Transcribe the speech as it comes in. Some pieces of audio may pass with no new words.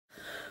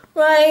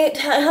Right,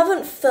 I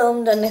haven't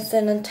filmed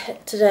anything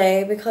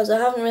today because I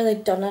haven't really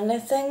done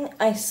anything.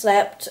 I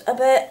slept a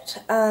bit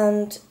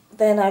and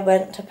then I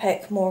went to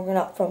pick Morgan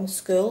up from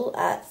school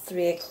at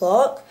 3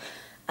 o'clock,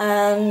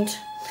 and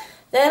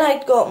then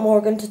I got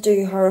Morgan to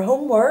do her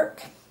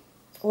homework,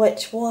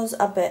 which was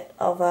a bit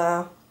of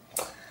a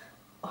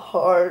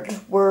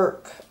hard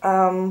work.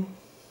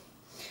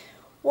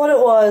 What it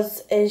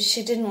was is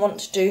she didn't want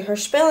to do her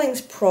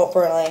spellings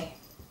properly.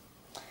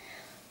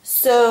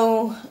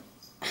 So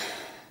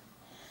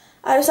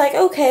I was like,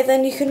 okay,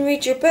 then you can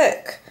read your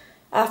book,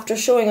 after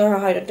showing her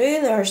how to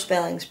do her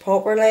spellings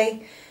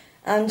properly,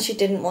 and she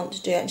didn't want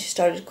to do it and she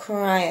started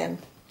crying.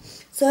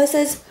 So I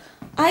says,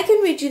 I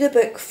can read you the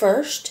book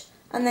first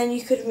and then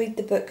you could read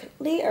the book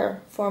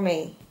later for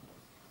me.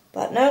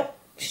 But no,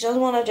 she doesn't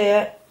want to do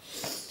it.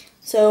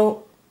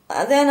 So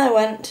then I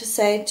went to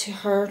say to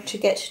her to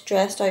get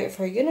dressed out of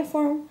her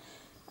uniform,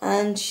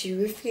 and she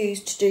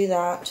refused to do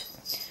that.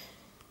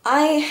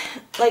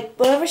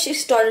 Whenever she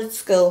started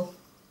school,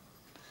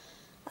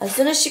 as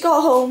soon as she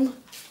got home,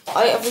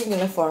 out of her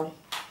uniform.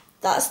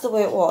 That's the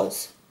way it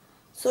was.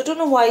 So I don't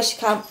know why she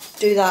can't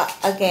do that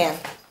again.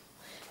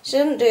 She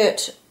didn't do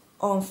it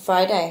on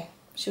Friday.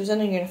 She was in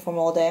her uniform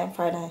all day on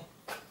Friday,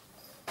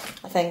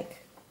 I think.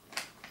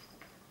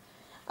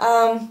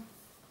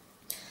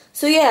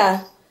 So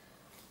yeah,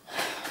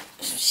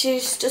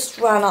 she's just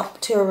ran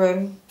up to her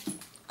room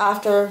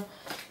after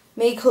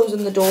me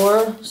closing the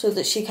door so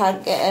that she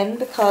can't get in,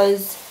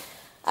 because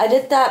I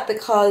did that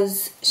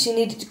because she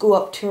needed to go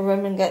up to her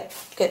room and get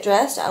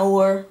dressed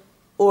or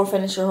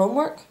finish her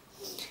homework.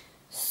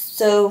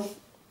 So,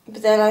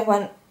 but then I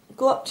went,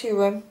 go up to your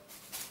room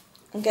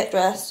and get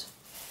dressed.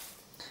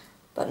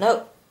 But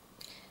no.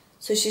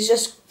 So she's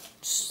just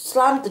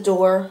slammed the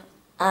door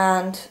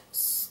and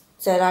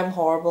said I'm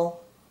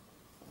horrible.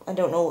 I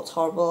don't know what's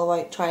horrible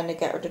about trying to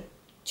get her to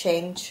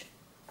change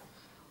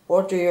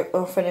or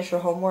finish her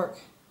homework.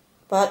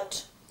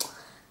 But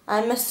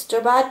I'm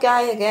Mr. Bad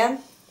Guy again.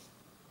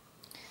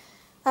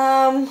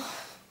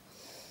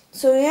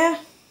 So yeah,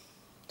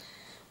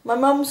 my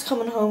mum's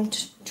coming home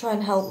to try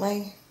and help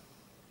me.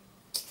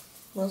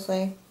 We'll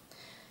see.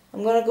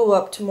 I'm gonna go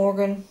up to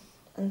Morgan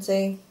and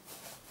see.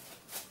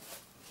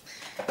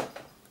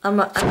 I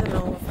don't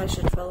know if I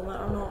should film it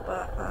or not,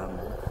 but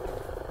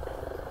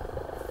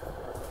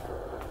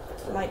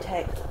I might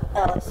take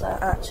Elsa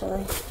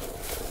actually,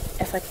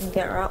 if I can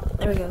get her up.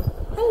 There we go.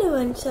 Hello,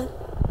 Elsa.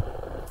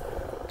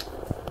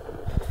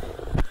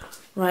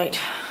 Right.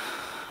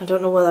 I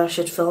don't know whether I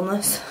should film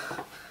this.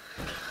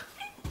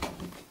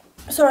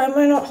 Sorry, am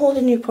I not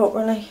holding you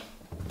properly?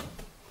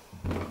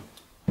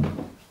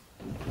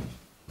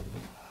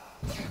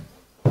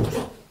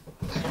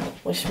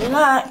 Wish me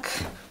luck.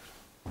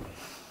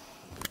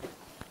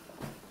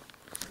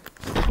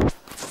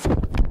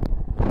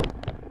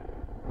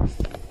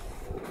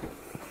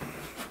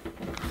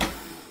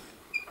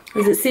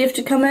 Is it safe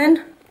to come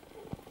in?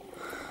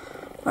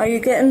 Are you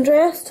getting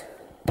dressed?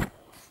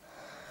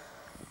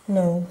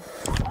 No.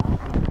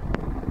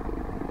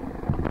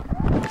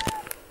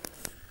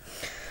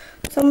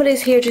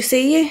 Somebody's here to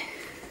see you.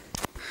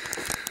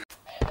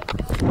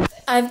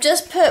 I've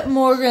just put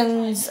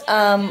Morgan's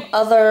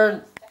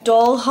other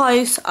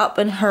dollhouse up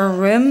in her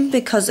room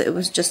because it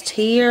was just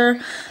here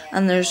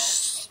and there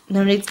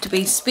needs to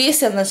be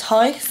space in this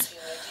house.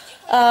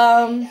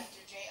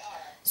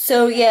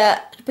 So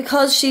yeah,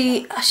 because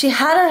she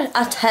had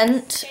a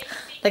tent,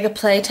 like a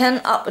play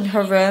tent up in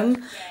her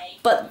room,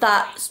 but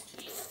that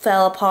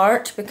fell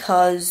apart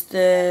because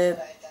two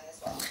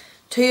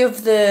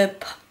of the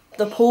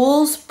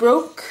poles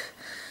broke,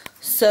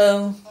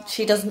 so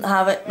she doesn't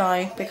have it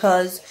now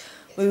because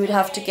we would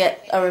have to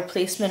get a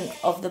replacement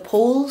of the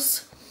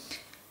poles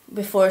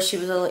before she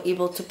was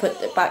able to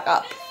put it back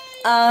up.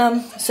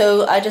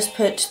 So I just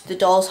put the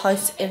doll's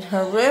house in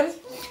her room,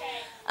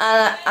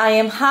 and I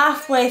am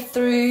halfway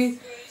through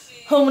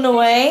Home and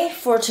Away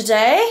for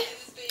today.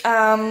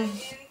 I'm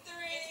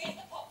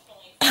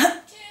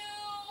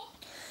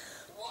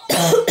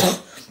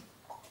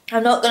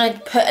not going to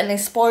put any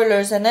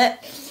spoilers in it,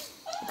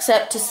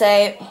 except to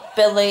say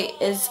Billy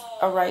is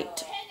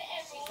alright.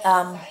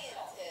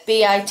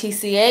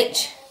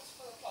 B-I-T-C-H.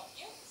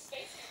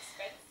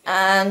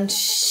 And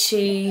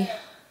she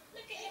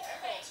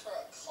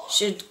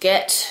should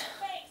get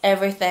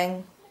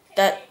everything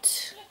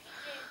that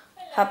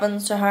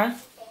happens to her.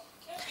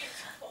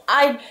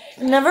 I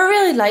never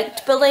really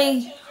liked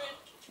Billy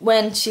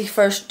when she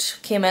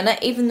first came in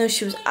it, even though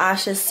she was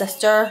Ash's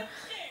sister.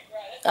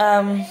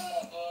 And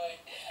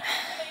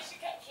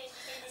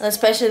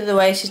especially the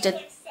way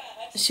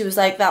she was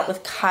like that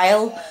with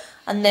Kyle,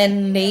 and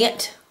then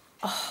Nate.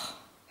 Oh,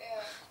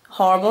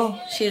 horrible.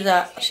 She's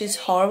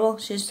horrible.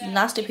 She's a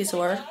nasty piece of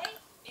work.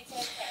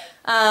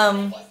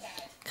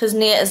 Because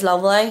Nate is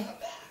lovely,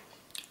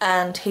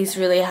 and he's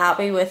really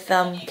happy with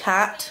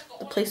Kat,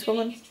 the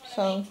policewoman.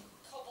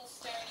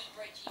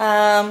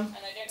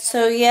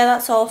 So yeah,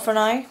 that's all for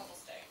now.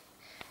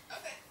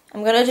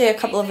 I'm gonna do a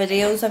couple of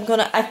videos.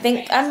 I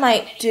think I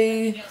might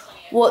do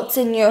what's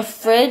in your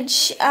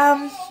fridge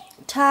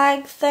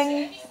tag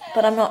thing,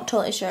 but I'm not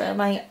totally sure. I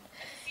might.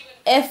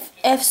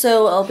 If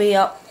so, it'll be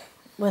up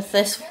with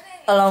this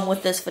along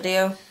with this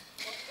video.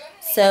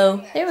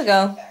 So there we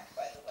go.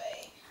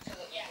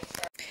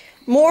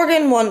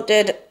 Morgan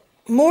wanted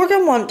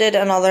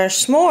another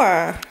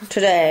s'more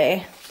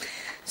today,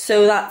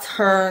 so that's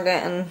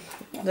her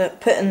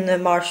putting the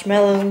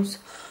marshmallows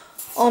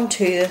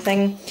onto the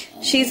thing.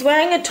 She's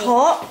wearing a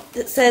top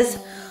that says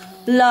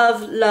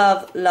love,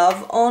 love,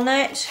 love on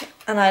it,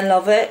 and I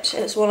love it.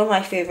 It's one of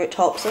my favourite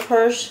tops of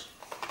hers.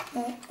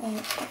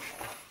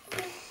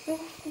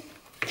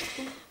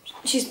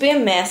 She's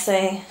being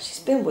messy. She's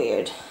being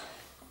weird.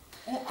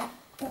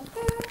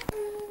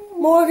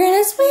 Morgan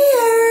is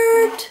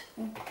weird.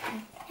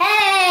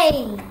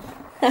 Hey!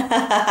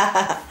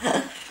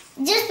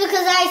 Just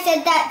because I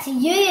said that to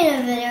you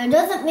in a video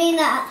doesn't mean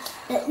that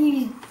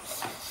you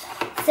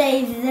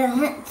say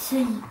that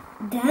to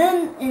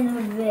them in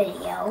a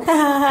video.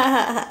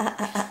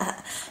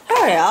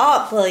 Hurry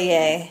up, will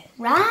you?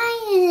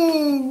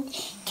 Ryan!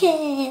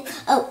 Okay.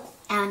 Oh,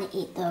 I want to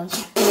eat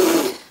those.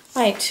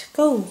 Right,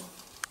 go.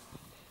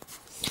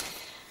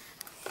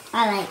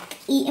 I like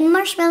eating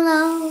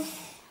marshmallows.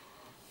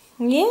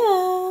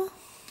 Yeah.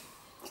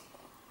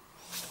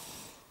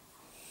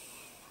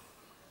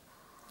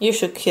 You're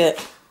so cute.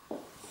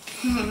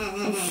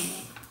 I'm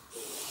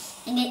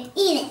gonna eat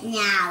it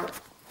now.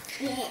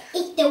 I'm gonna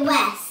eat the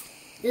rest.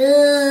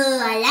 Ooh,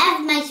 I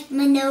love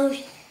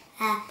marshmallows.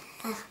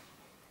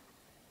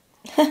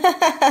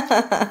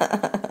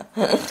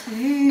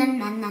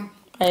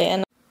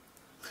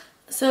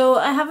 So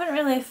I haven't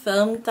really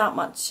filmed that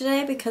much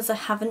today because I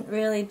haven't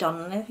really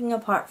done anything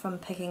apart from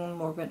picking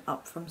Morgan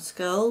up from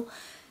school,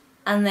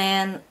 and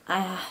then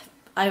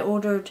I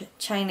ordered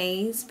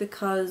Chinese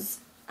because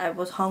I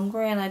was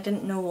hungry and I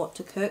didn't know what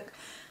to cook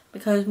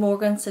because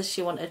Morgan says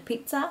she wanted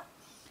pizza.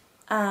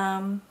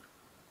 So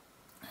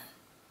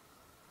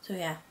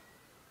yeah,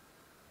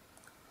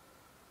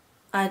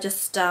 I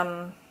just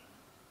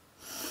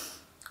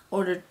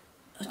ordered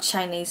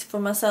Chinese for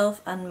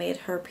myself and made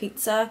her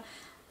pizza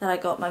that I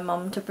got my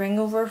mum to bring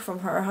over from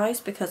her house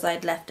because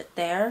I'd left it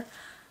there.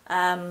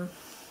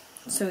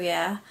 So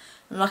yeah,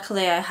 and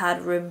luckily I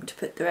had room to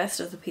put the rest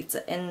of the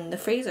pizza in the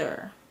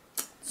freezer.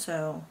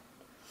 So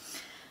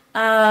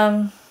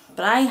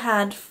but I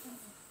had,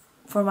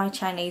 for my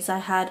Chinese, I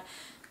had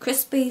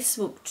crispy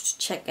smoked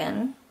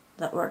chicken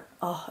that were,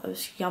 oh, it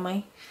was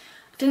yummy.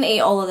 I didn't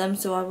eat all of them,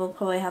 so I will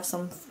probably have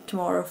some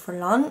tomorrow for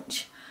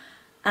lunch.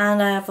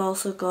 And I have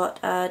also got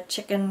a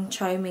chicken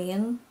chow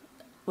mein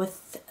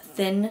with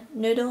thin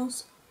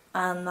noodles,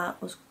 and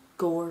that was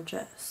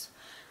gorgeous.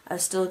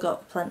 I've still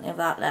got plenty of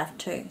that left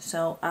too,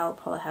 so I'll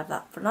probably have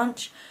that for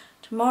lunch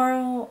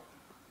tomorrow,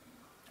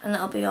 and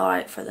it'll be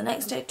alright for the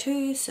next day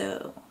too,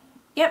 so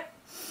yep.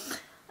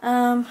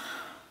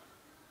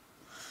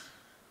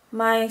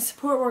 My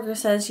support worker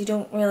says you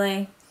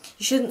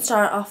shouldn't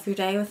start off your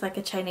day with like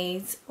a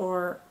Chinese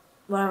or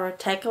whatever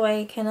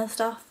takeaway kind of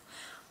stuff,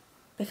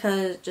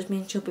 because it just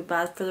means you'll be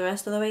bad for the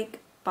rest of the week.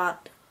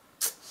 But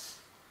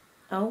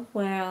oh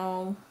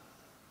well.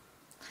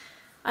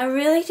 I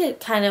really did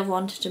kind of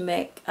wanted to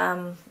make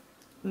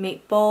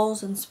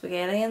meatballs and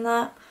spaghetti and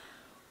that,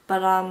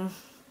 but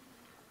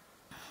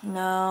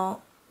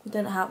no, it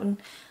didn't happen.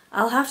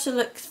 I'll have to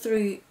look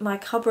through my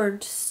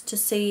cupboards to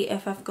see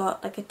if I've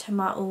got like a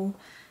tomato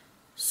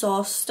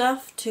sauce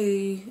stuff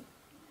to,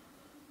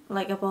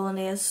 like a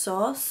bolognese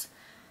sauce,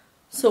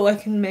 so I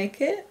can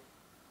make it.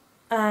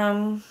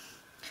 I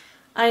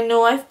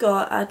know I've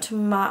got a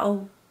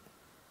tomato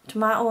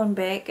and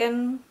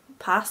bacon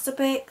pasta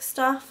bake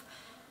stuff,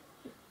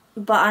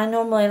 but I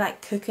normally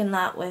like cooking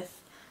that with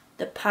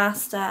the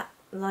pasta,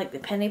 like the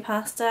penny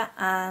pasta,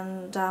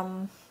 and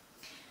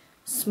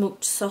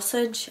smoked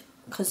sausage,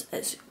 because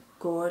it's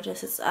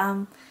gorgeous. It's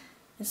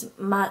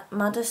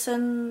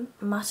Madison's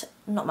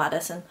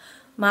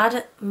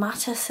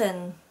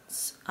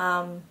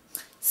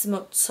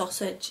smoked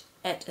sausage.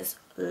 It is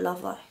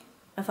lovely,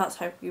 if that's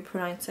how you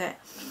pronounce it.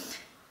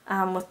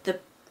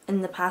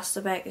 In the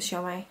pasta bake, it's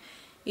yummy.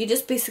 You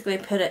just basically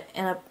put it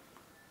in a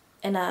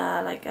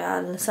like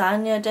a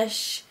lasagna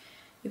dish.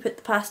 You put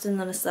the pasta in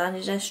the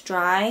lasagna dish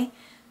dry,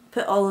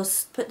 put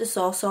the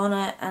sauce on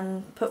it,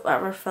 and put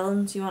whatever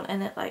fillings you want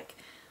in it. Like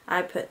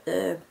I put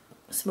the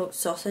smoked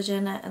sausage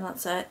in it, and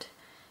that's it.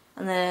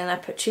 And then I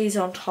put cheese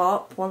on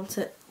top once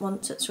you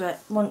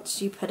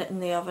put it in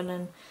the oven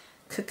and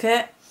cook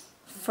it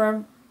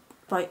for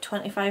about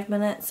 25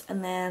 minutes,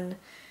 and then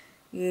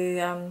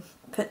you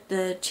put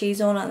the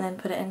cheese on it and then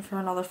put it in for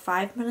another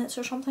 5 minutes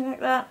or something like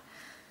that.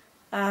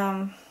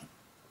 But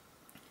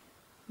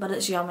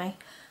it's yummy.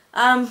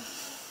 I'm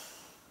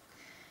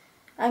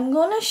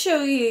gonna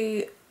show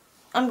you.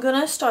 I'm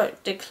gonna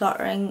start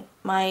decluttering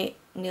my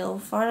nail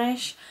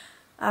varnish.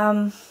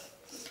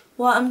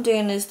 What I'm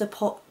doing is the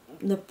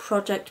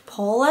Project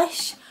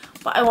Polish,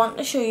 but I want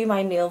to show you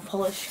my nail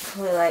polish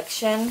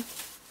collection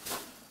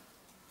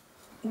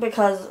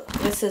because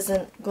this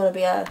isn't going to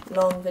be a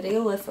long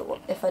video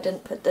if I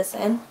didn't put this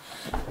in.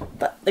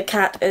 But the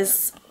cat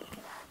is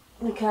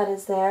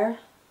there.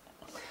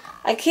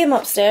 I came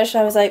upstairs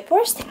and I was like,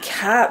 where's the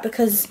cat?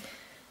 Because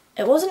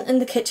it wasn't in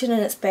the kitchen in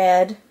its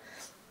bed,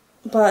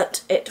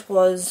 but it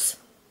was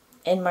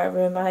in my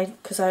room.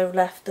 Because I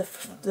left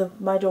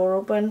my door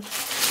open.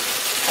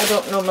 I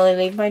don't normally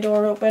leave my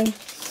door open.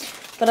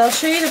 But I'll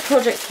show you the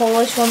Project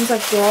Polish ones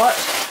I've got.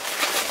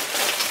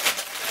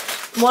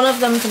 One of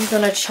them I'm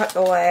going to chuck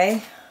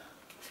away.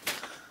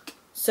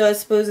 So I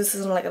suppose this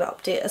is like an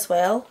update as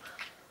well.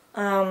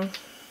 I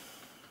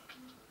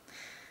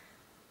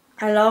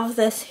love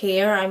this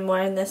here. I'm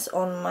wearing this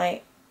on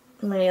my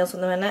nails at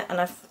the minute, and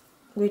I've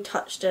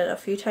retouched it a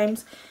few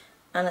times,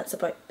 and it's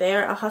about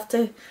there. I'll have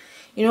to,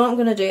 you know what I'm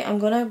going to do? I'm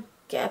going to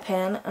get a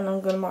pen and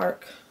I'm going to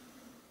mark.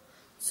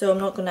 So I'm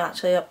not going to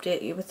actually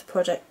update you with the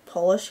Project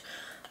Polish.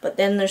 But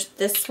then there's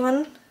this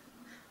one.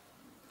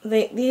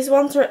 These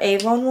ones are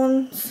Avon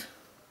ones.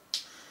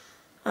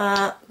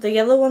 The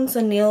yellow one's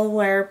a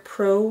Nailwear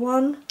Pro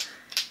one.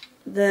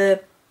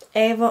 The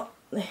Avon,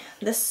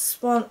 this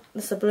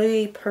a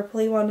bluey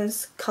purpley one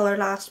is Colour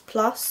Last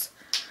Plus.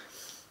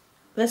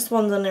 This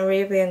one's an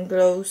Arabian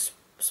Glow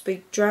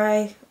Speed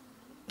Dry,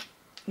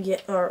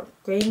 or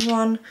green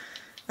one,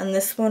 and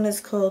this one is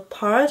called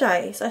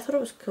Paradise. I thought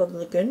it was called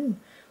Lagoon,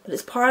 but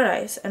it's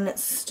Paradise, and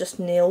it's just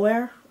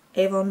nailwear,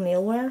 Avon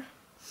nailwear.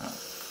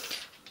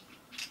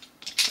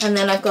 And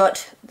then I've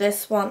got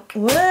this one.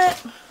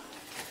 What?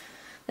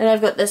 Then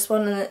I've got this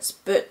one, and it's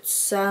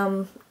Boots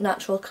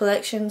Natural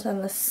Collections,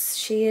 and the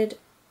shade.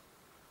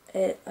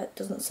 It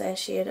doesn't say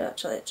shade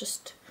actually.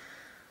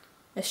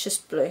 It's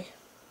just blue.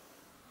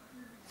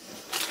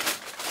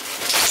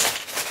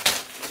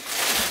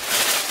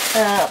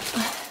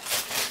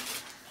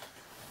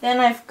 Then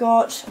I've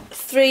got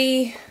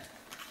 3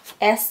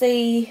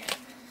 Essie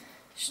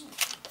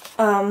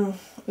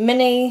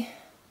mini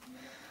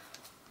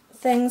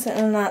things,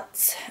 and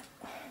that's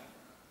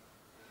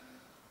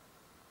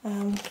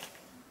I'm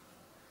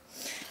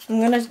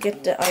gonna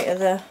get it out of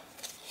the.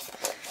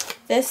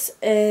 This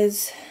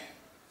is,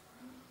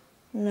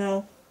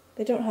 no,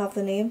 they don't have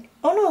the name.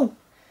 Oh no,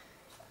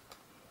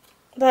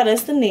 that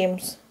is the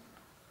names.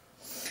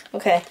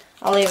 Okay,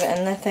 I'll leave it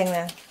in the thing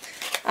then.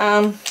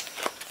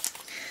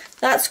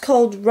 That's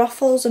called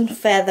Ruffles and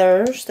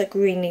Feathers, the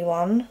greeny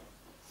one.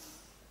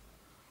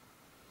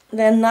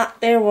 Then that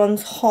there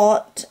one's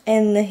Hot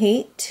in the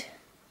Heat.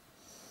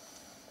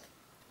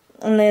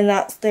 And then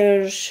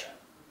there's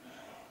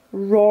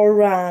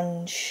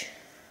Rorange.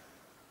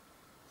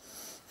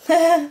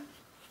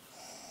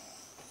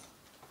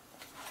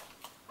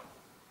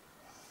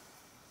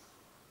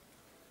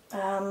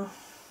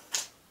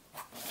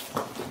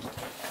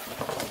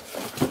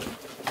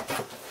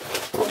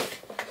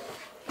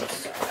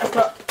 I've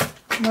got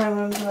my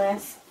room's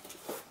mess.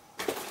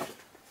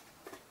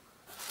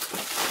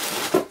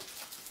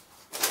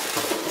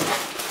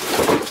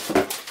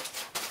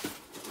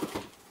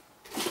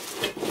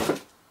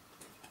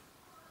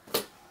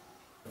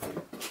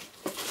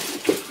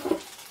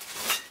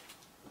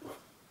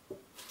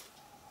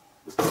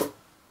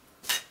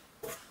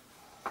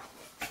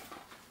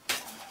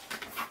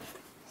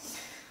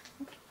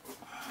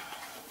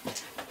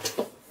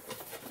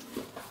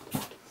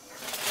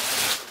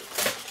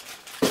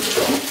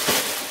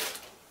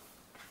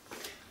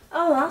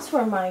 Oh, that's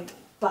where my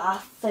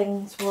bath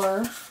things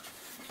were.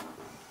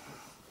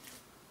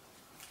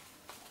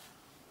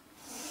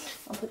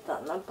 I'll put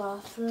that in my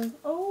bathroom.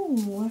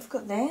 Oh, I've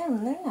got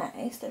them. They're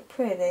nice. They're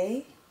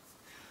pretty.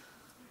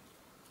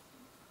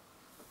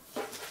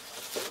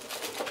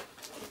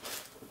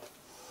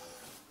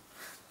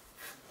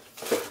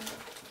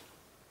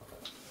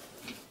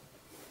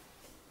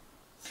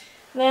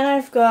 Then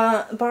I've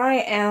got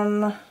Barry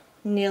M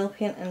nail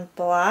paint in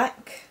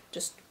black.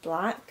 Just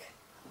black.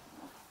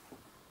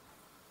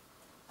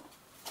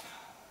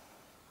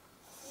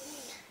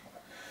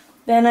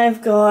 Then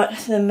I've got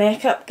the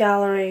Makeup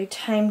Gallery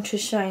Time to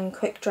Shine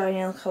Quick Dry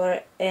Nail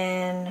Colour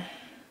in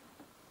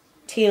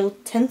Teal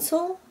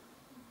Tinsel.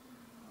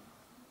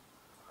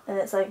 And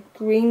it's like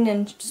green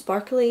and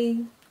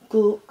sparkly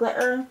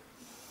glitter.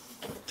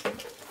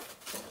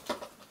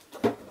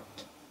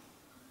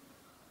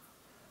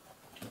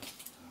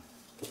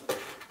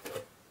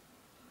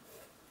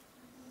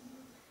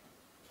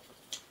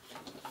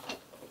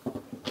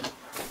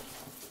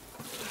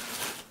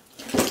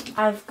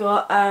 I've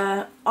got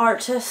a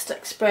Artist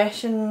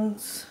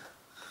Expressions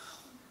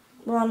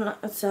one.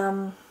 It's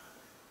in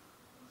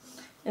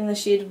the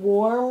shade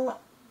Warm,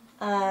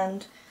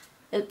 and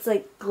it's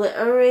like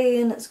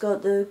glittery, and it's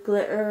got the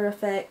glitter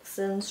effects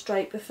and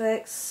stripe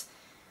effects.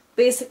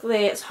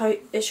 Basically,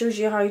 it shows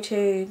you how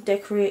to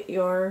decorate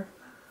your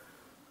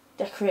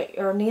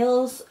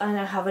nails, and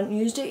I haven't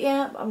used it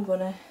yet, but I'm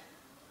gonna.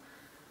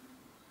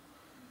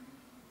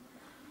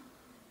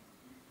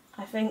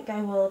 I think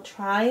I will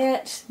try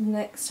it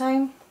next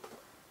time,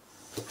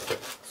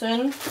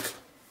 soon.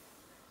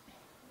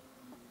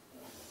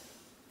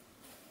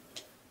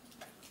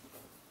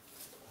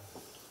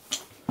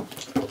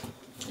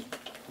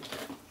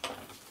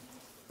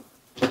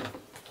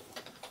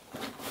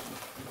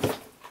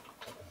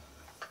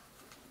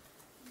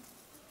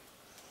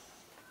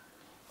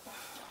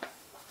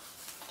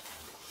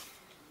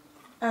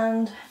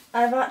 And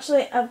I've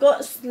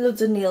got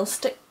loads of nail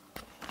stick.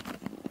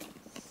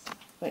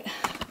 Wait.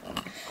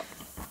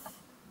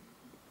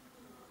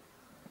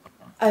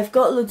 I've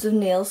got loads of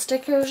nail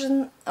stickers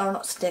or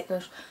not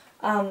stickers,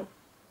 nail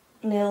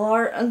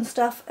art and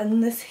stuff.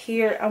 And this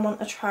here I want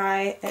to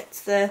try.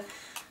 It's the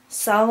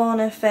Salon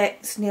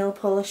Effects nail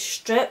polish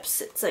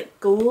strips. It's like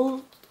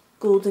golden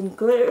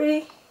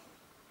glittery.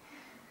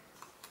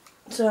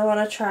 So I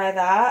want to try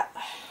that.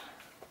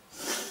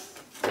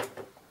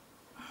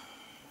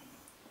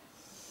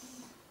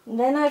 And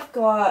then I've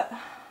got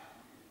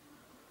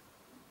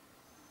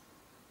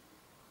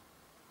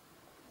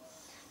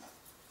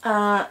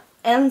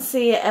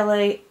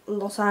NCLA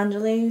Los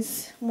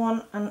Angeles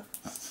one, and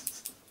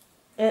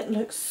it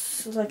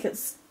looks like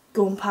it's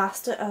going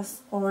past it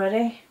as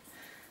already.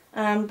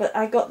 But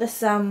I got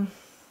this in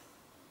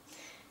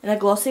a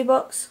glossy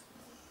box,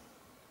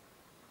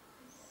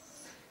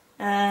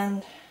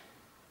 and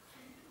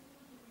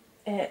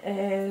it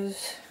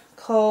is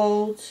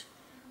called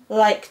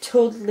Like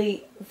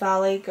Totally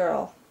Valley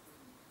Girl.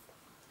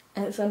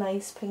 And it's a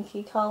nice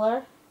pinky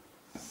colour.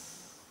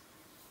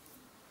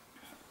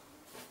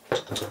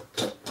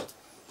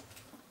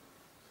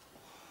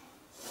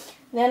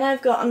 Then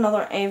I've got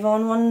another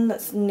Avon one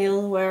that's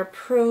Nail Wear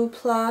Pro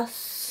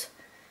Plus,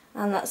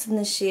 and that's in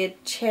the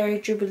shade Cherry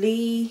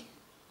Jubilee.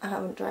 I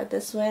haven't tried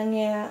this one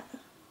yet,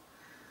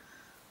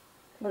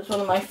 but it's one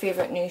of my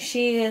favourite new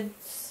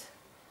shades.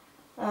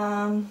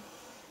 Then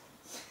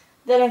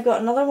I've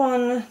got another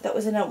one that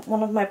was in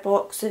one of my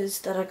boxes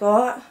that I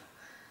got,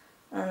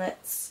 and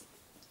it's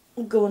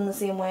going the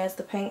same way as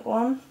the pink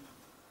one.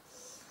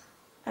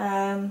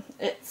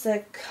 It's a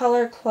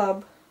Colour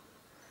Club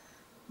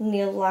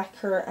nail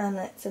lacquer, and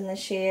it's in the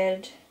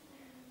shade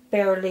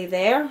Barely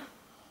There.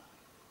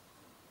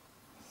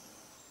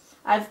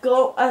 I've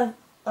got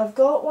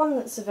one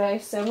that's very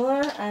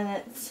similar,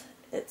 and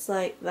it's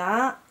like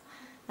that,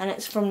 and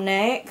it's from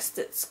Next.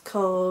 It's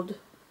called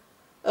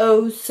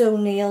Oh So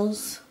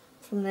Nails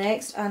from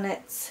Next, and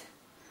it's,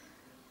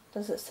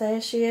 does it say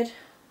a shade?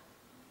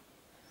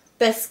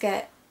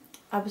 Biscuit.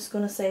 I was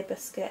going to say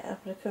Biscuit,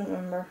 but I couldn't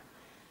remember.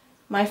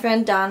 My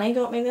friend Danny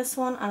got me this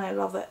one, and I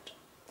love it.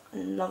 I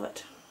love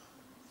it.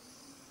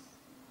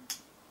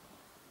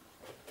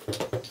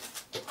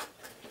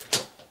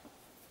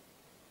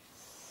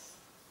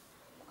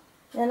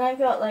 Then I've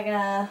got like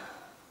a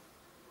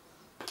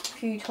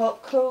few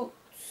top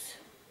coats.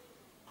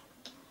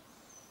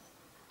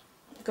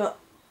 I've got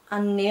a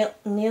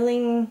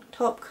nailing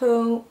top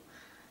coat,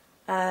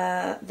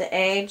 the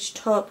Edge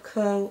top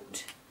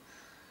coat,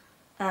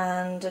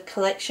 and a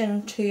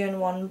collection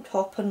 2-in-1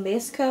 top and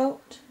base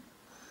coat.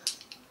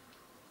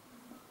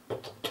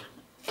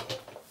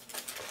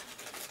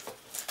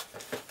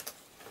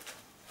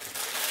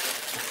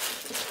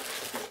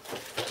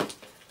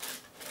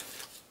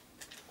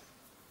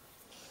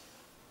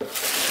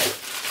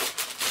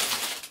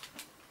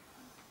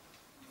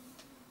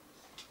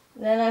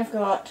 Then I've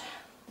got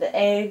the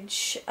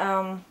Edge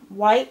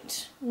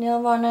white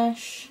nail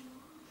varnish,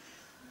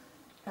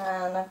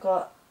 and I've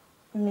got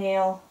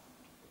nail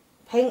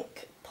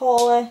pink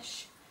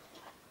polish,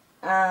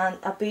 and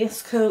a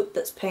base coat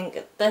that's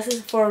pink. This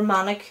is for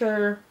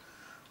manicure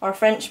or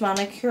French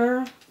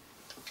manicure.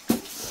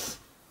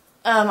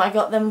 I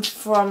got them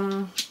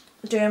from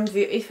doing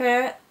beauty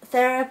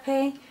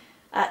therapy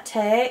at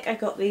Tech. I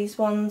got these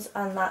ones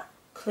and that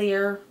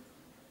clear,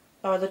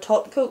 or the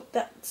top coat,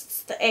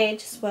 that's the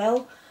Edge as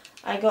well.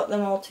 I got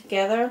them all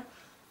together,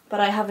 but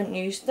I haven't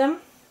used them.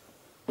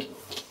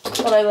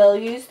 But I will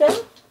use them,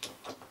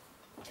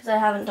 because I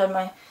haven't done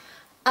my...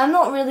 I'm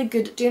not really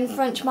good at doing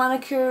French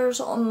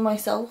manicures on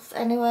myself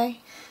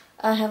anyway.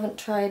 I haven't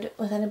tried it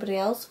with anybody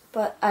else,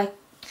 but I'm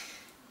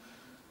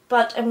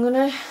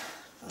gonna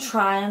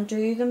try and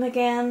do them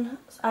again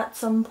at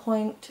some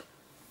point.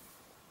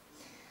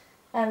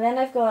 And then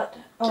I've got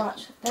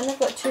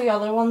two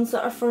other ones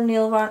that are for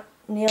nail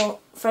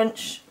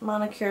French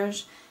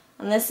manicures,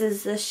 and this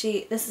is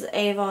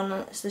Avon,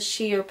 and it's the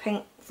sheer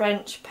pink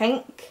French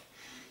pink.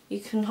 You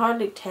can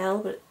hardly tell,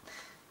 but,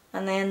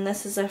 and then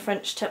this is a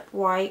French tip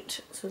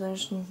white, so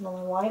there's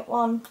another white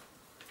one.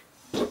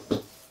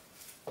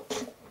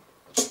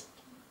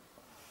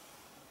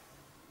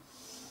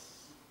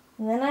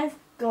 And then I've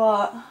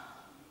got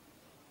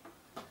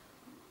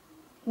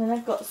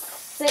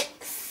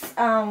 6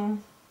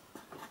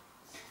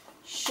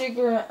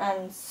 sugar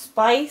and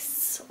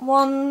spice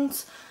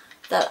ones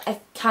that I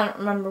can't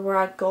remember where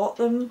I got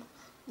them.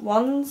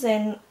 Ones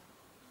in,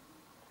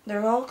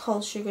 they're all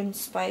called sugar and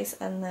spice,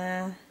 and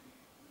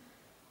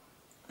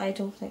I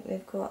don't think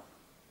they've got,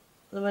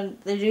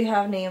 they do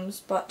have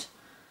names, but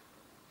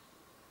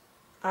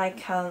I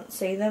can't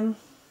see them.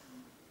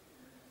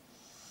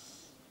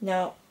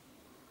 No,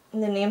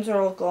 the names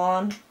are all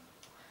gone.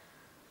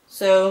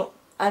 So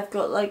I've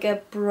got like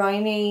a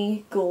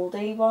browny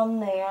goldy one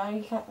there,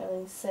 you can't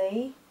really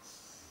see.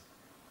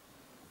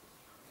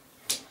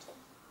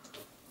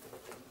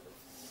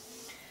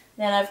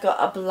 Then I've got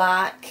a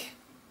black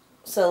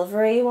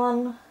silvery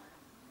one.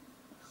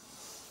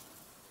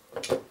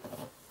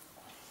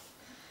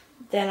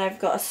 Then I've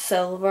got a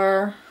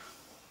silver,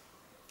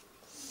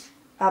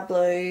 a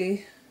blue,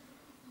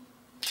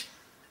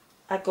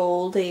 a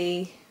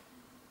goldy,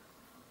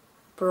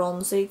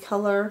 bronzy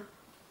colour,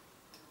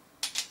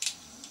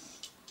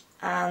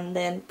 and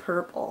then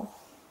purple.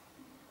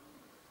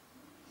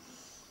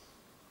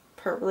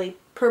 Purpley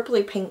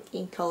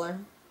pinky colour.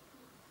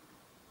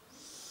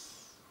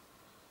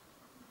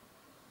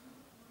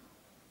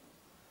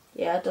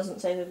 Yeah, it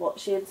doesn't say what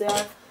shades they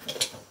are.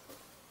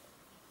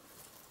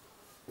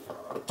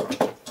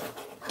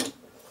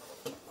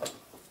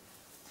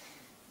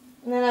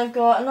 And then I've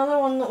got another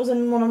one that was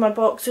in one of my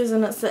boxes,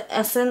 and it's the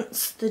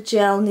Essence, the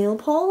gel nail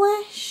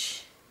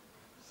polish.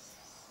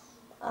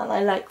 And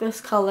I like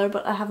this colour,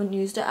 but I haven't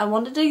used it. I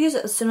wanted to use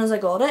it as soon as I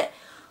got it,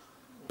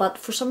 but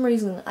for some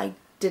reason I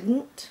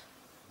didn't.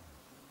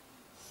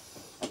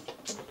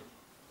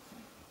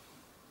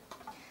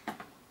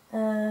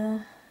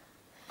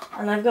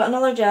 And I've got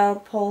another gel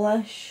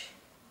polish,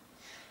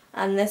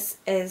 and this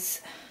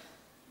is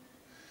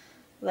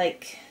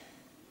like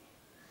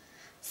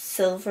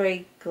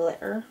silvery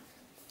glitter.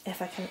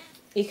 If I can,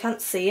 you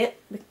can't see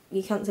it,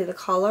 you can't see the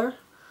colour.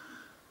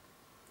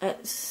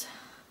 It's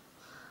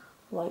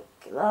like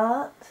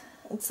that.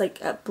 It's like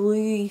a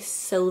blue,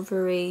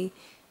 silvery,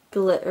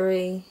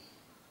 glittery.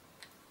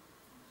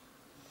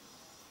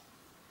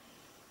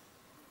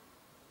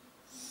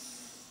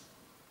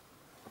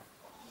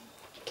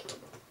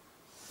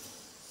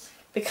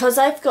 Because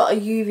I've got a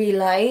UV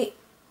light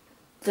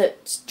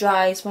that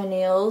dries my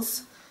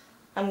nails,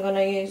 I'm going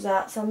to use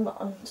that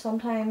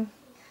sometime.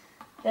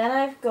 Then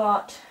I've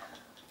got,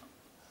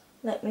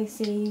 let me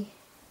see,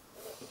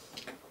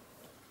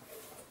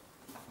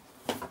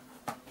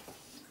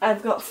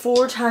 I've got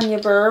 4 Tanya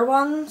Burr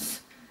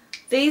ones.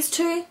 These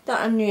two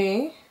that are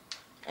new,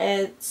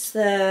 it's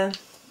the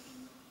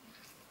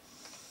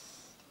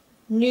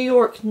New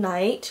York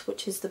Night,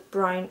 which is the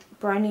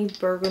browny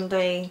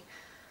burgundy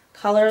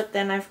colour.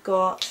 Then I've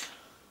got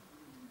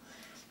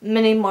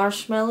Mini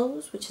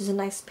Marshmallows, which is a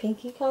nice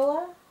pinky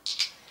colour.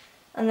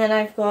 And then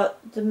I've got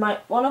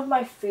one of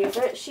my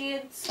favourite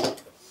shades,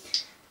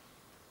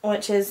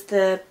 which is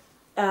the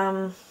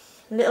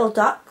Little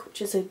Duck,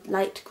 which is a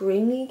light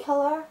greeny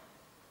colour.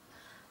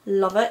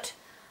 Love it.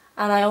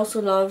 And I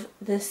also love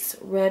this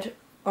red,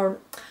 or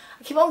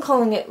I keep on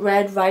calling it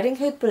Red Riding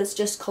Hood, but it's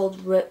just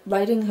called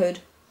Riding Hood.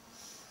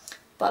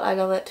 But I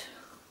love it.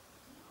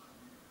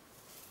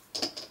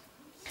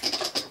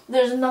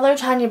 There's another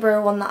Tanya Burr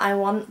one that I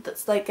want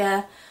that's like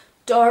a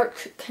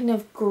dark kind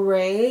of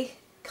grey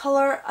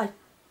colour. I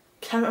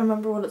can't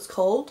remember what it's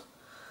called.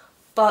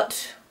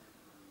 But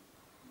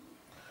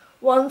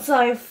once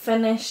I've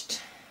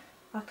finished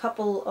a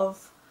couple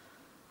of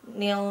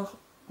nail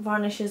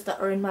varnishes that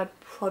are in my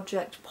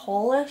project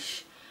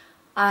polish,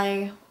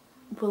 I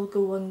will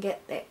go and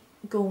get it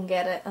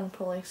and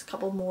probably a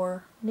couple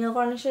more nail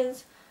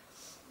varnishes.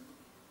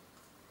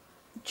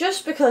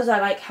 Just because I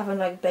like having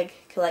like a big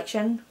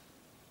collection.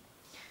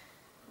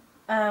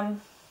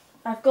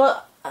 I've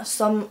got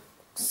some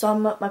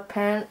at my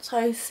parents'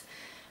 house.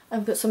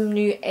 I've got some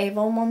new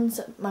Avon ones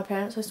at my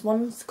parents' house.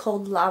 One's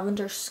called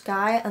Lavender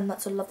Sky, and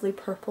that's a lovely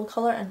purple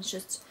colour, and it's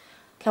just,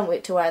 can't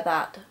wait to wear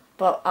that.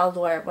 But I'll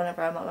wear it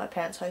whenever I'm at my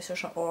parents' house or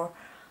something, or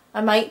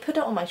I might put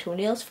it on my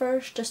toenails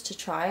first just to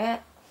try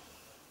it.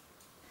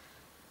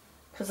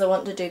 Because I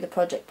want to do the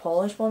project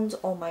polish ones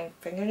on my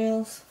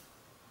fingernails.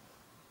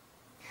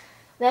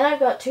 Then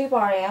I've got 2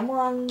 Bar M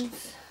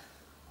ones.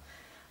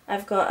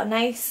 I've got a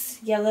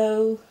nice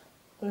yellow,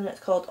 and it's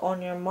called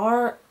On Your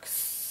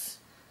Marks.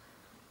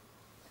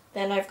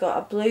 Then I've got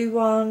a blue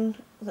one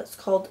that's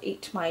called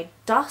Eat My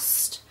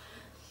Dust.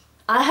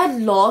 I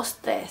had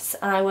lost this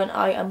and I went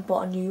out and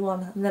bought a new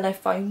one, and then I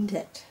found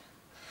it.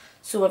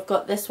 So I've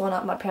got this one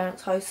at my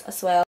parents' house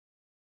as well.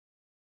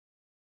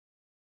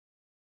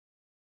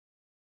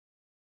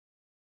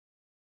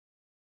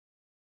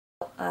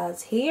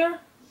 As here.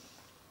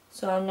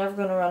 So I'm never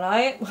going to run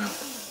out.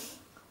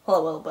 Well, I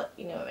will, but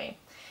you know what I mean.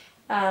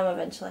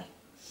 Eventually.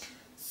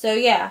 So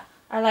yeah,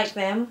 I like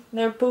them.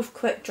 They're both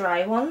quick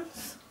dry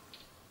ones.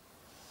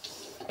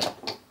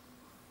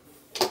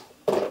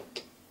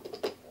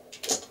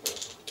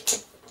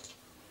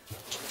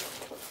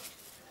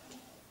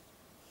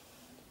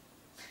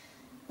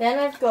 Then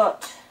I've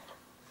got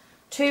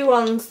 2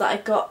 ones that I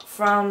got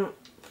from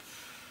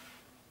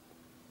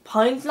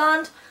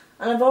Poundland,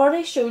 and I've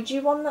already showed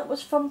you one that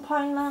was from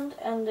Poundland,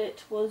 and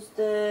it was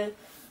the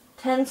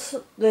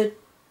Tencel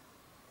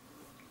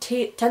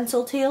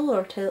Tail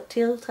or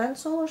Tail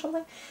Tencel or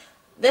something.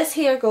 This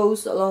here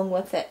goes along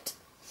with it.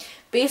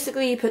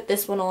 Basically you put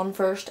this one on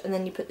first, and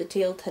then you put the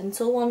Tail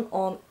Tinsel one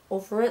on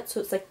over it, so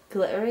it's like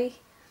glittery.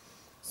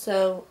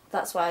 So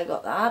that's why I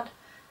got that.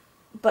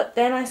 But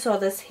then I saw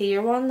this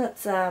here one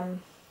that's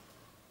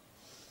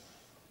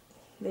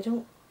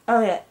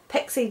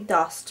Pixie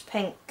Dust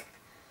Pink.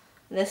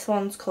 This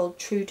one's called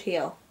True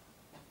Tail.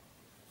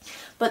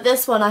 But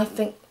this one I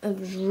think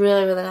is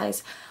really, really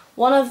nice.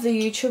 One of the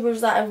YouTubers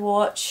that I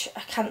watch,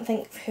 I can't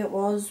think who it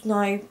was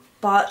now,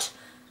 but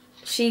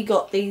she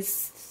got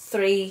these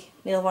 3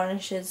 nail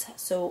varnishes,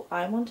 so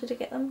I wanted to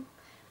get them.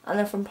 And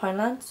they're from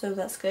Poundland, so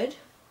that's good.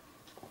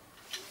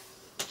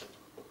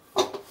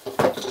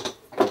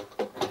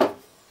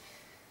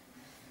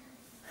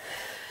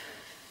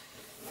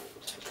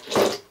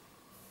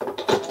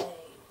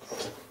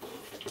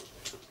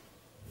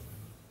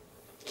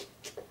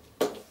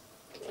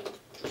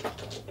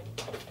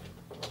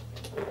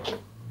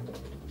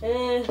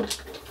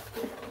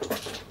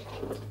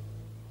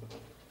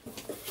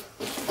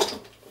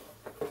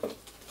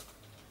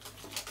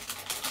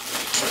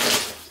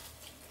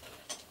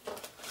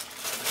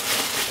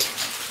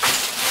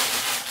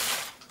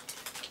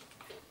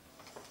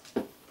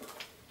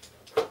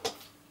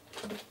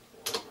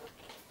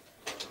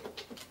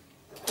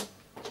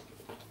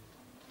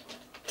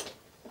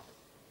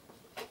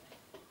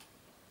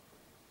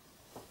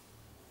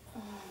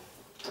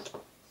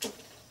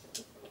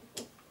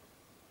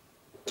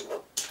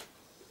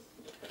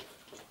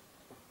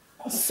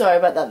 Sorry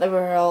about that, they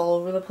were all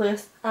over the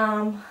place.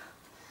 Then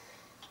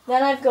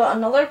I've got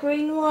another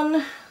green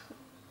one.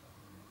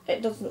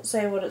 It doesn't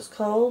say what it's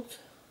called.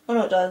 Oh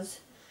no, it does.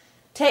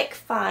 Take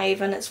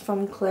 5, and it's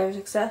from Claire's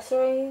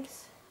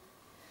Accessories.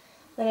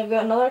 Then I've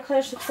got another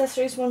Claire's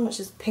Accessories one, which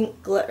is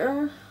pink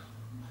glitter.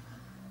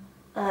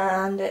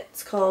 And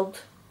it's called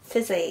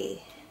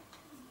Fizzy.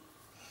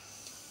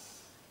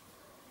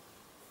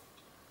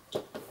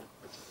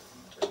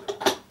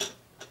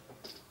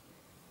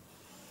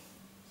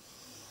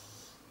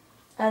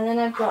 And then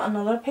I've got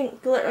another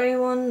pink glittery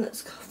one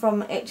that's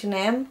from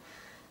H&M,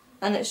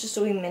 and it's just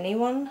a wee mini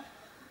one.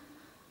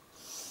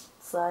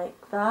 It's like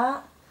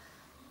that.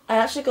 I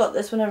actually got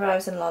this whenever I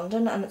was in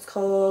London, and it's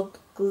called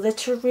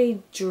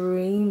Glittery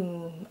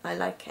Dream. I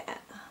like it.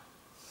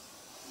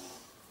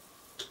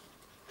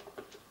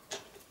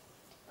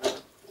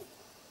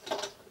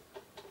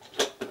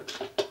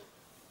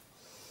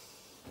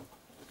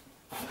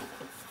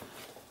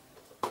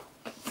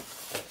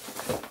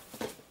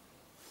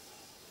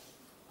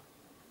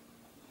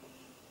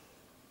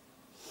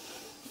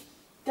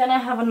 Then I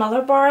have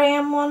another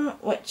Bar-M one,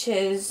 which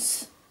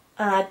is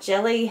a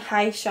jelly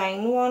high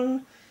shine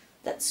one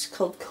that's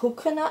called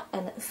Coconut,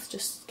 and it's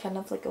just kind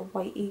of like a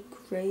whitey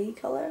grey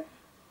colour.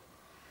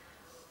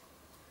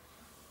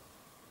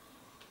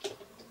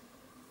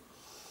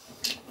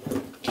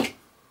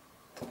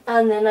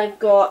 And then I've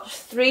got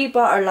 3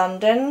 Butter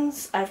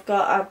Londons. I've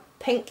got a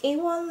pinky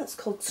one that's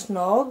called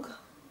Snog.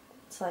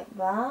 It's like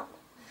that.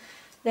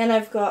 Then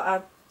I've got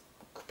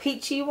a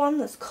peachy one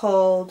that's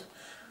called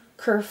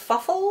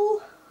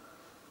Kerfuffle.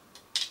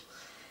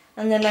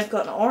 And then I've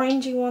got an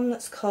orangey one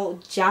that's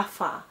called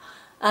Jaffa.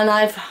 And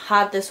I've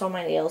had this on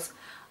my nails.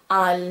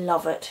 I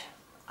love it.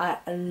 I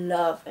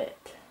love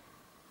it.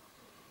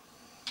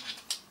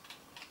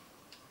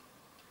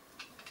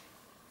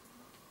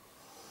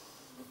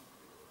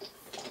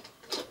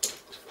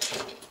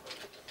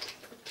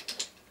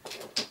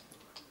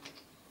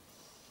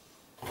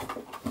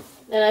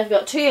 Then I've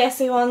got 2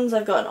 Essie ones.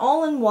 I've got an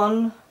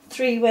all-in-one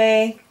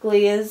 3-way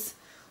glaze,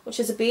 which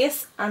is a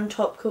base and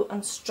top coat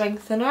and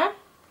strengthener.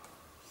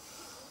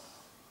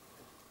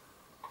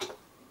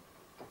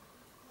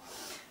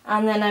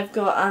 And then I've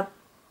got a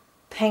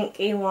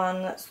pinky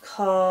one that's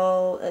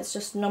called, it's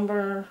just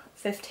number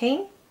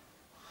 15.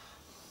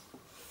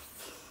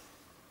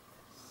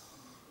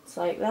 It's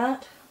like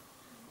that.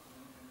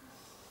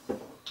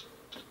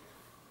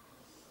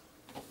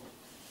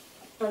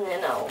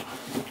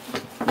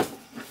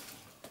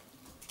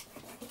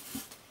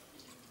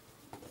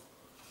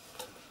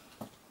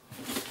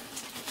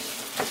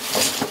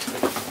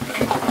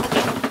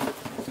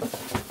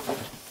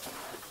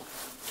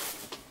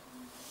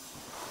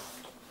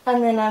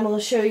 And then I will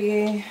show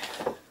you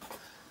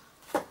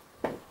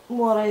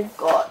what I've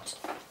got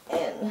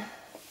in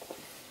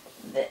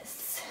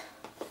this.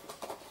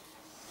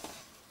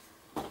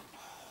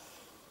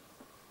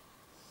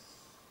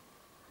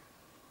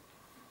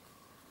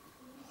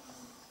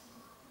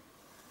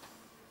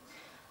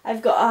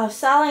 I've got a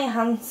Sally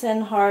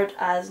Hansen Hard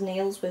as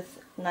Nails with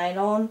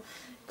Nylon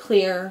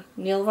Clear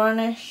Nail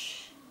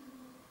Varnish.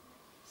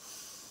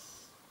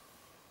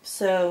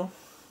 So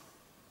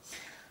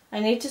I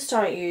need to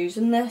start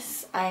using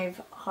this.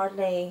 I've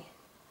hardly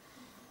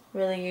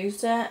really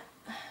used it.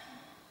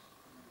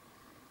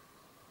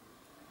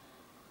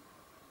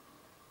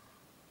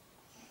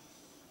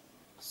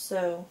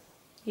 So,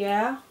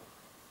 yeah.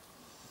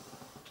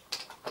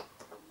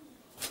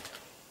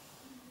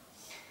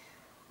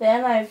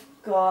 Then I've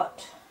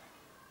got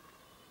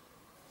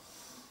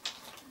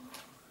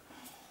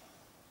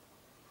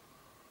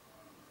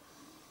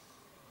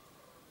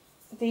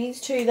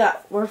these 2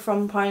 that were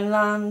from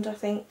Poundland, I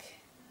think.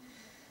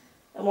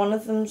 And one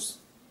of them's,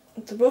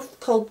 they're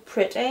both called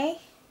Pretty.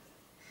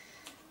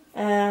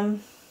 They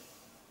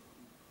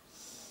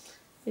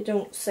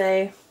don't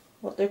say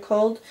what they're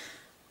called,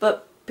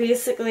 but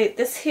basically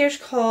this here's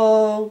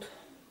called,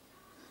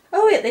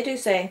 oh wait, they do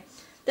say.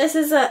 This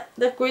is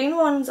the green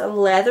one's a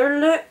leather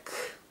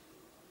look.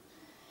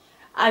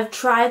 I've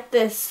tried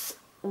this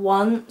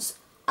once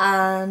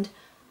and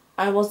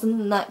I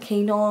wasn't that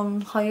keen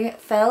on how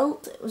it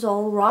felt. It was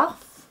all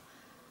rough,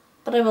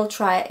 but I will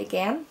try it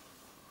again.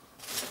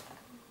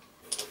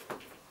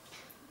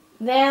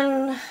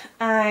 Then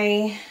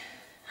I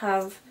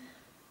have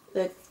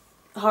the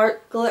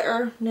heart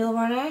glitter nail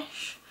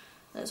varnish.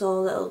 It's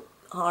all little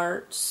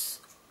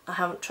hearts. I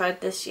haven't tried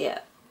this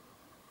yet.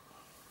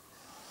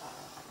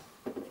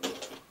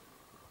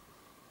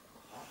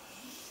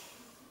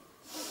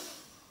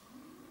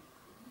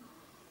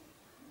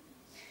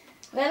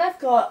 Then I've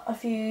got a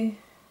few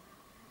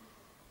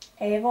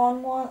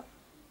Avon ones.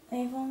 I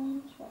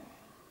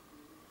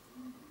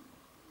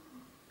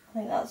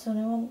think that's the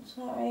only one that's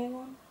not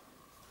Avon.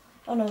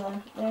 Oh no,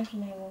 there's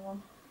an Avon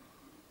one.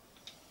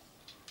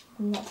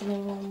 And that's an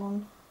Avon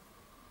one.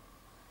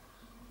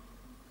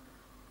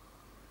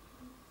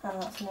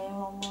 And that's an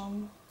Avon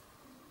one.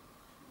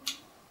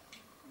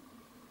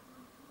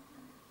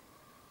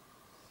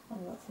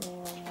 And that's an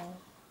Avon one.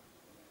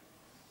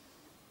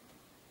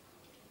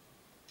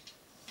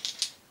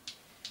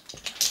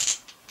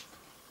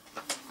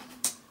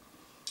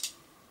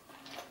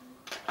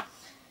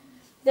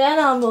 Then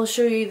I will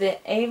show you the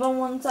Avon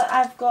ones that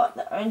I've got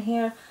that are in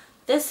here.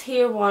 This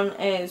here one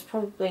is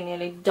probably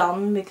nearly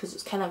done because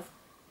it's kind of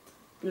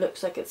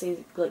looks like it's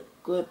either like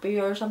gloopy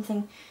or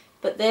something.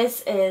 But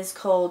this is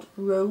called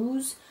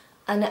Rose,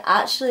 and it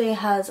actually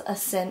has a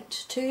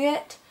scent to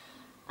it,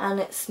 and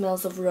it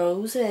smells of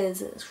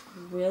roses. It's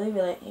really,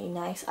 really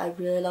nice. I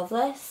really love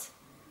this.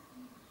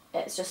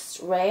 It's just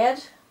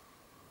red.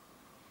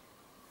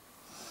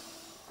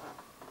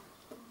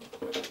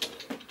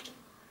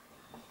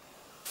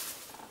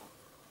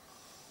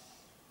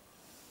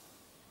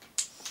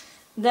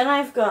 Then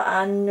I've got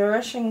a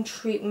nourishing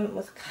treatment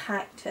with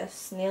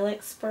cactus nail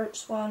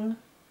experts one.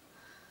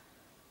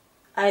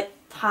 I've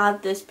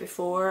had this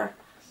before,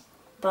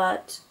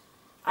 but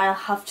I'll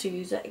have to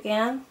use it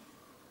again.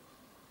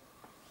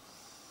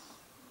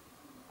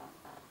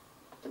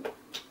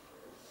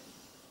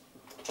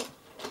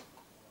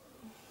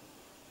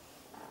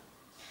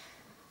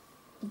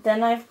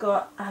 Then I've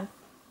got a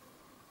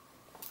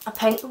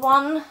pink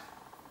one,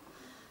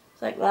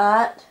 like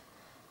that.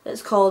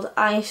 It's called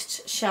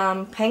Iced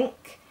Sham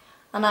Pink,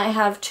 and I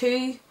have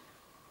two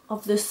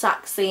of the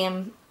exact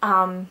same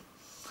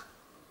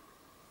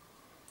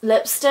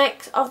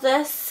lipstick of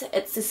this.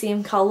 It's the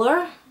same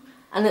colour,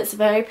 and it's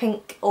very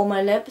pink on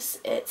my lips.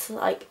 It's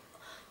like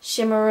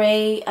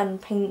shimmery and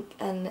pink,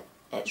 and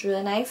it's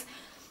really nice.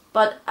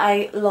 But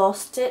I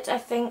lost it, I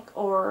think,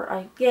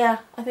 I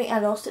think I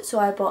lost it, so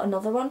I bought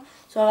another one.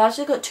 So I've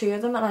actually got two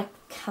of them, and I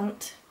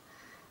can't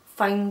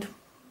find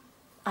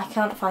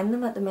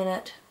them at the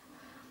minute.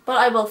 But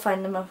I will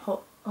find them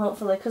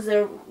hopefully, because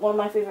they're one of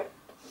my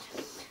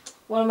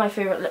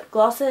favorite lip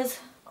glosses,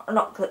 or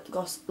not lip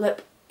gloss,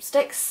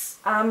 lipsticks.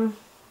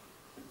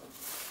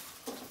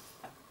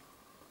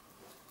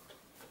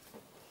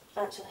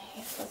 Actually,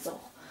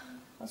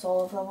 that's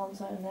all of the ones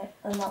that are in there,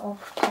 in that one.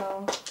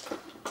 So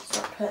I'll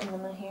start putting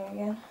them in here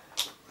again.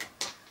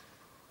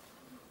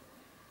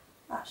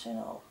 Actually,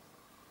 no.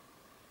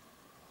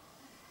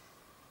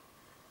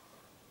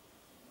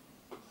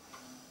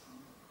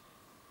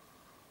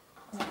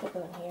 I'll put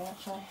them in here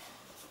actually.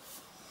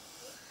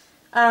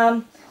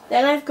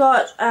 Then I've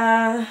got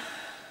I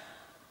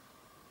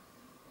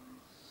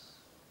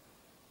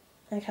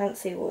can't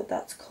see what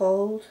that's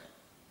called.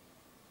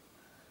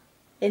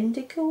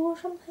 Indigo or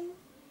something?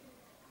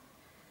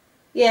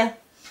 Yeah.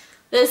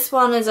 This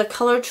one is a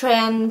Colour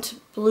Trend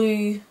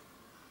blue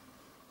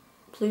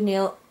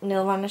nail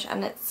varnish,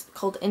 and it's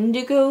called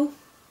Indigo.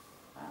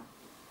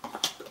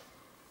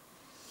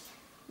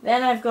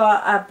 Then I've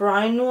got a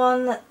brown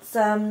one that's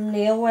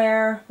nail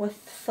wear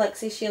with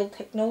Flexi Shield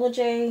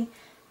technology,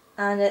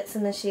 and it's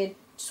in the shade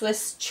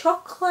Swiss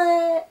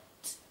Chocolate.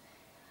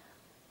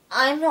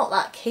 I'm not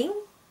that keen,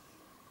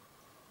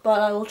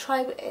 but I will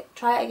try it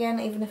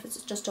again, even if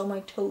it's just on my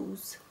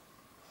toes.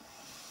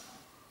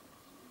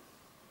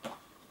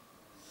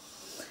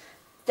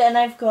 Then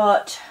I've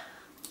got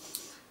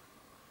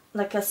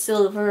like a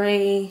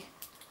silvery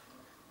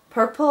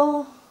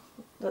purple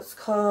that's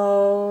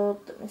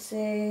called, let me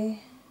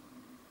see.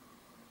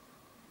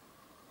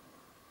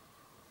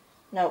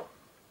 No,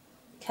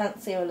 can't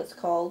see what it's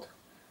called.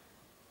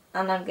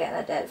 And I'm getting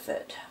a dead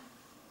foot.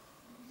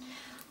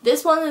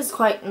 This one is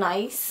quite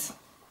nice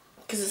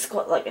because it's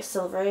got like a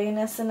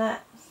silveriness in it.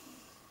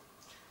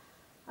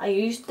 I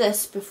used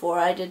this before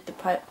I did the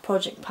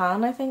Project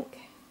Pan, I think.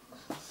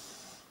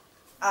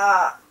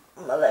 Ah,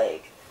 my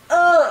leg.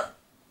 Ugh.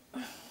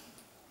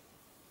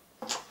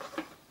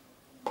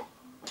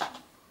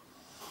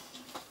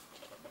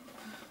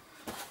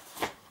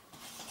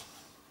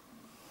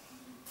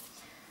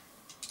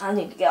 I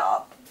need to get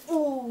up.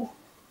 Ooh.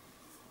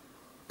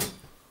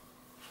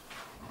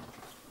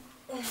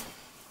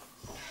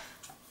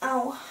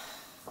 Ow.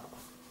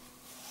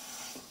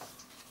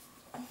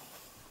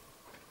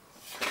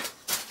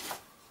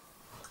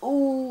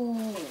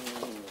 Ooh.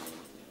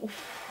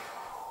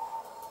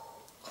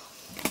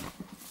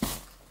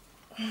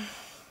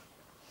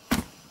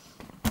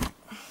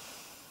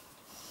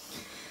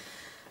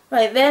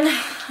 Right, then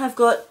I've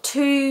got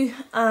two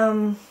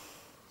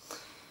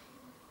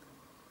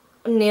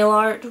nail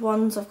art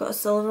ones. I've got a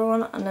silver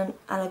one and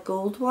a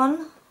gold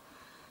one,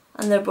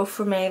 and they're both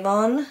from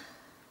Avon.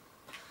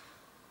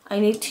 I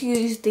need to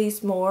use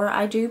these more.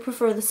 I do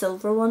prefer the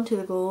silver one to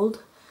the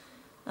gold,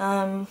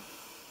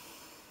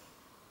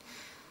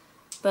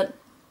 but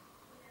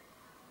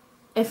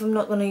if I'm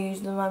not going to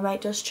use them I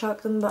might just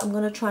chuck them, but I'm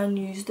going to try and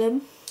use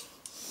them.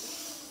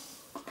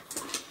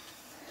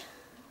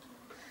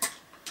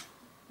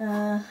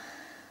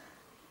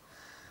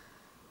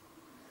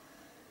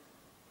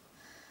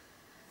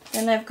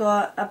 Then I've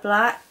got a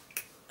black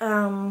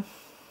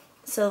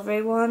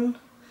silvery one.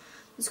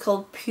 It's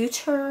called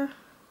Pewter.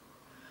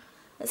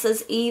 It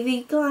says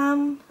Evie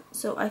Glam,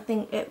 so I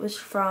think it was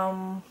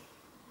from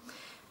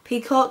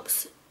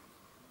Peacocks.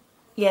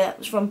 Yeah, it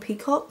was from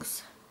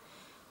Peacocks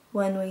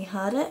when we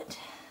had it.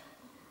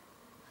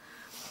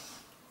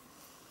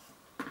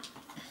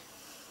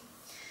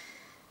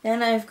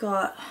 Then I've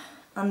got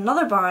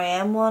another Bar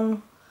M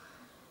one,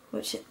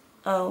 which,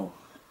 oh,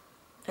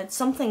 it's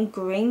something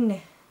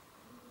green.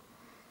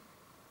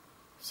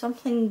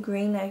 Something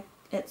green,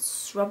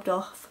 it's rubbed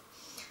off,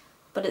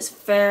 but it's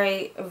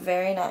very,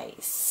 very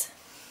nice.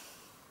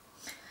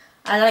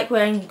 I like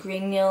wearing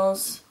green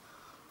nails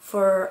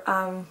for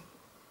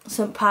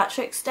St.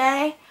 Patrick's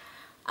Day,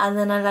 and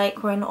then I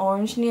like wearing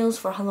orange nails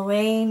for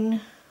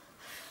Halloween,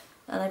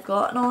 and I've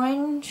got an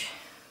orange.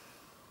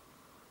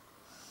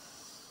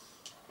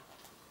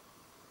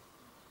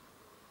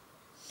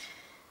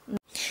 And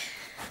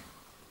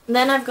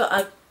then I've got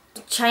a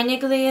China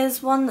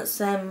Glaze one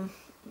that's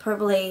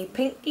purpley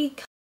pinky